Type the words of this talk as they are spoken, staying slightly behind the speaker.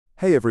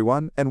Hey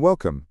everyone, and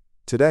welcome.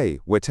 Today,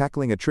 we're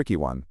tackling a tricky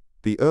one,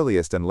 the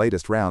earliest and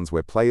latest rounds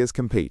where players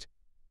compete.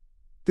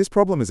 This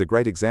problem is a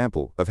great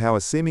example of how a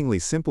seemingly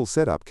simple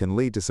setup can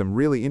lead to some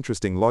really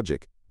interesting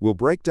logic. We'll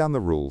break down the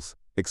rules,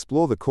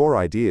 explore the core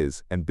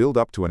ideas, and build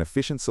up to an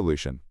efficient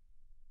solution.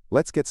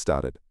 Let's get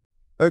started.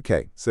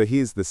 Okay, so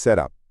here's the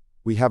setup.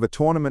 We have a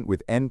tournament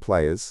with n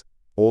players,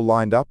 all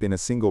lined up in a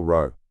single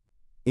row.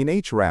 In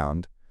each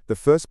round, the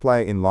first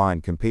player in line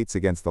competes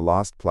against the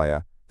last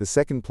player, the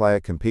second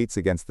player competes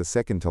against the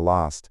second to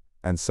last,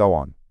 and so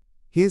on.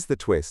 Here's the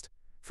twist.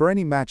 For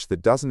any match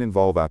that doesn't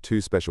involve our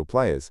two special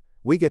players,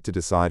 we get to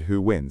decide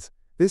who wins.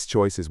 This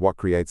choice is what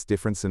creates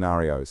different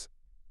scenarios.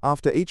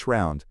 After each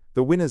round,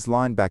 the winners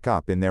line back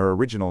up in their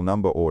original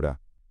number order.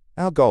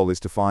 Our goal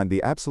is to find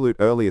the absolute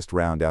earliest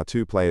round our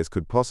two players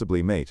could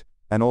possibly meet,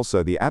 and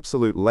also the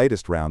absolute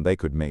latest round they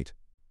could meet.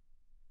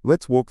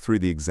 Let's walk through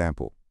the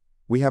example.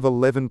 We have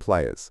 11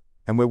 players,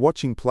 and we're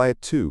watching player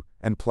 2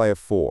 and player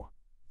 4.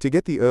 To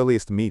get the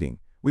earliest meeting,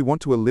 we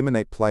want to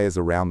eliminate players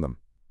around them.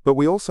 But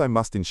we also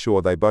must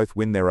ensure they both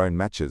win their own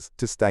matches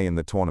to stay in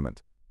the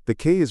tournament. The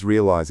key is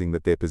realizing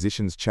that their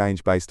positions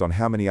change based on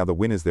how many other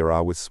winners there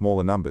are with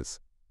smaller numbers.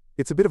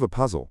 It's a bit of a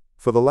puzzle.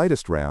 For the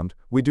latest round,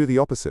 we do the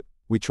opposite.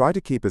 We try to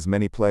keep as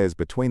many players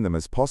between them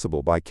as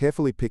possible by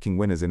carefully picking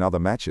winners in other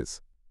matches.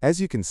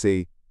 As you can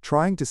see,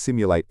 trying to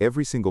simulate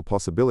every single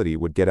possibility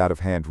would get out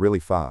of hand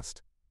really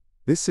fast.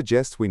 This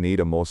suggests we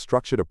need a more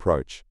structured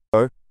approach.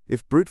 So,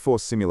 if brute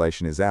force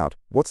simulation is out,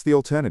 what's the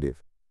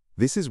alternative?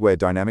 This is where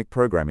dynamic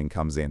programming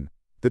comes in.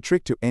 The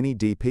trick to any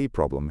DP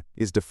problem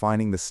is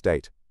defining the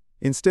state.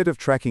 Instead of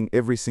tracking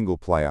every single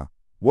player,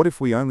 what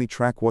if we only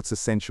track what's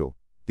essential?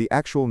 The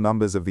actual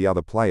numbers of the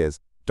other players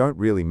don't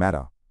really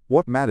matter.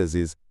 What matters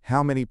is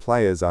how many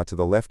players are to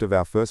the left of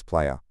our first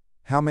player,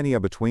 how many are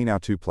between our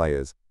two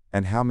players,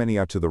 and how many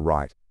are to the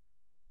right.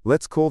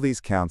 Let's call these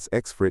counts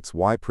x fritz,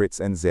 y pritz,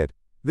 and z.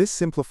 This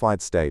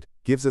simplified state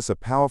gives us a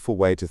powerful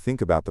way to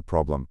think about the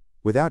problem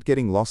without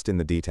getting lost in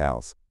the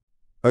details.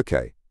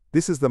 Okay,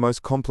 this is the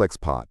most complex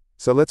part,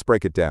 so let's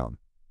break it down.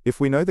 If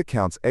we know the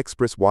counts x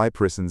pris, y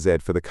pris, and z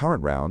for the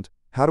current round,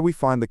 how do we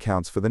find the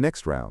counts for the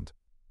next round?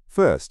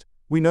 First,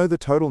 we know the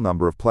total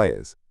number of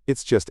players.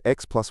 It's just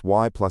x plus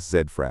y plus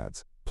z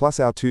frads, plus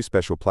our two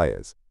special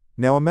players.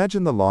 Now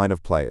imagine the line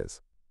of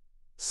players.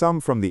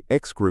 Some from the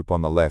x group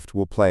on the left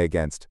will play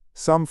against,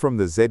 some from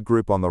the z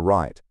group on the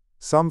right,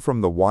 some from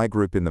the y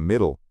group in the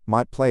middle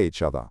might play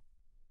each other.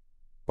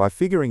 By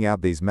figuring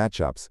out these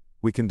matchups,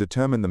 we can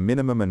determine the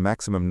minimum and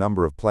maximum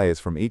number of players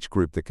from each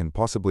group that can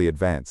possibly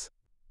advance.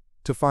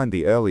 To find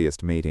the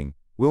earliest meeting,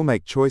 we'll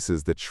make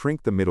choices that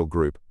shrink the middle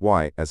group,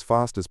 y, as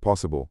fast as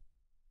possible.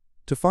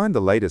 To find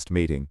the latest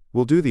meeting,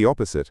 we'll do the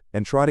opposite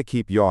and try to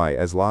keep y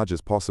as large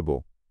as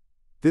possible.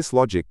 This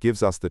logic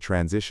gives us the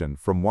transition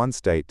from one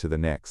state to the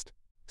next.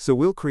 So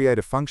we'll create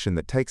a function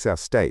that takes our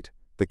state,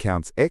 the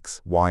counts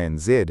x, y, and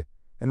z,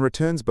 and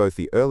returns both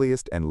the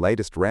earliest and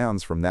latest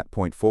rounds from that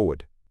point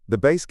forward. The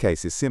base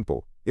case is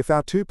simple. If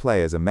our two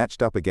players are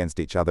matched up against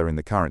each other in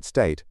the current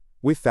state,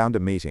 we've found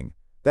a meeting.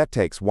 That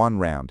takes one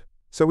round.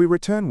 So we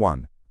return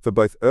 1 for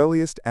both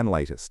earliest and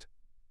latest.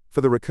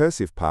 For the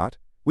recursive part,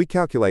 we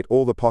calculate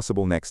all the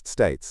possible next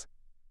states.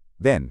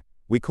 Then,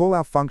 we call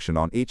our function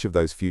on each of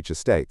those future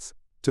states.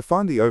 To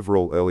find the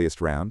overall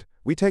earliest round,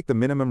 we take the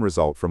minimum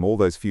result from all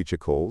those future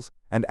calls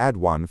and add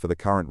 1 for the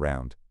current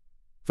round.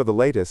 For the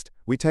latest,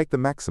 we take the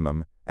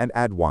maximum and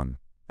add 1.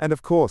 And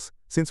of course,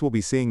 since we'll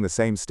be seeing the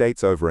same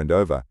states over and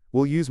over,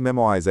 we'll use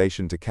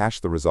memoization to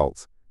cache the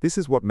results. This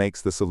is what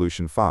makes the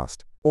solution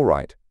fast.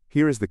 Alright,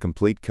 here is the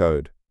complete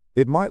code.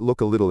 It might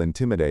look a little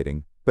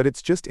intimidating, but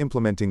it's just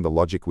implementing the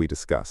logic we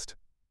discussed.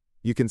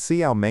 You can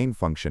see our main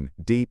function,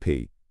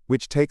 dp,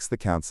 which takes the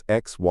counts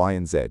x, y,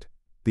 and z.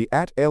 The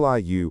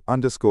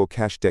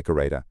 @liu_cache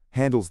decorator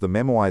handles the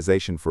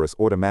memoization for us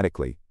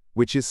automatically,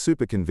 which is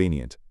super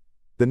convenient.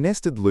 The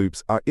nested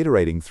loops are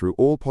iterating through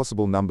all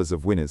possible numbers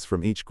of winners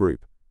from each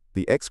group,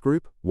 the x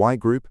group, y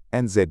group,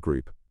 and z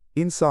group.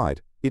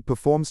 Inside, it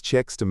performs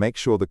checks to make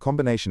sure the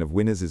combination of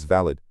winners is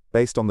valid,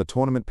 based on the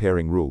tournament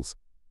pairing rules.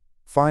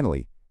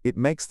 Finally, it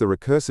makes the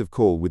recursive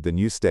call with the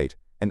new state,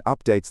 and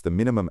updates the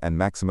minimum and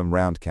maximum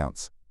round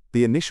counts.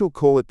 The initial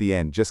call at the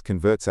end just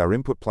converts our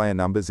input player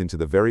numbers into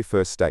the very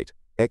first state,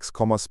 x,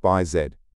 spy z.